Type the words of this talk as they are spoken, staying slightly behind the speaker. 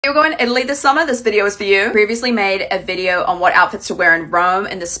You're going to Italy this summer, this video is for you. Previously made a video on what outfits to wear in Rome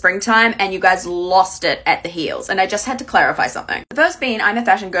in the springtime, and you guys lost it at the heels, and I just had to clarify something. The first being, I'm a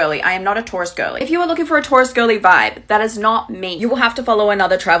fashion girly, I am not a tourist girly. If you are looking for a tourist girly vibe, that is not me. You will have to follow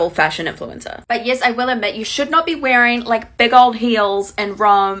another travel fashion influencer. But yes, I will admit, you should not be wearing like big old heels in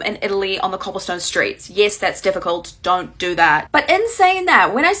Rome and Italy on the cobblestone streets. Yes, that's difficult, don't do that. But in saying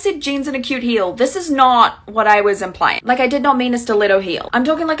that, when I said jeans and a cute heel, this is not what I was implying. Like, I did not mean a stiletto heel. I'm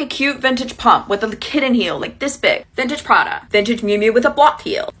talking like a cute vintage pump with a kitten heel, like this big. Vintage Prada. Vintage Miu Miu with a block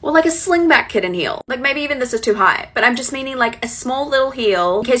heel. Or like a slingback kitten heel. Like maybe even this is too high, but I'm just meaning like a small little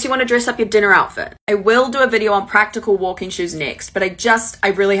heel in case you want to dress up your dinner outfit. I will do a video on practical walking shoes next, but I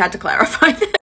really had to clarify this.